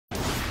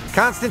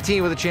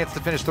Constantine with a chance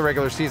to finish the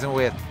regular season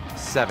with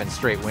 7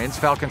 straight wins.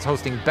 Falcons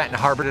hosting Benton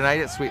Harbor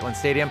tonight at Sweetland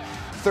Stadium.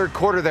 Third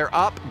quarter, they're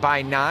up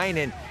by 9,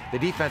 and the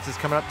defense is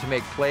coming up to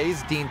make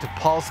plays. Dean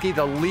Topolsky,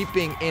 the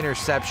leaping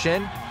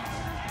interception.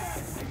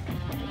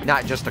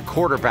 Not just a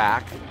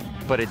quarterback,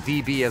 but a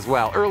DB as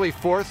well. Early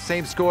fourth,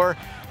 same score.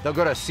 They'll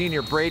go to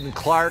senior Braden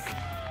Clark.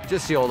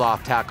 Just the old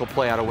off-tackle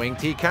play out of wing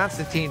T.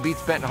 Constantine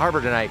beats Benton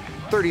Harbor tonight,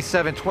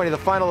 37-20. The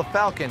final, the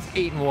Falcons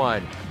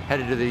 8-1,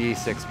 headed to the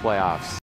E6 playoffs.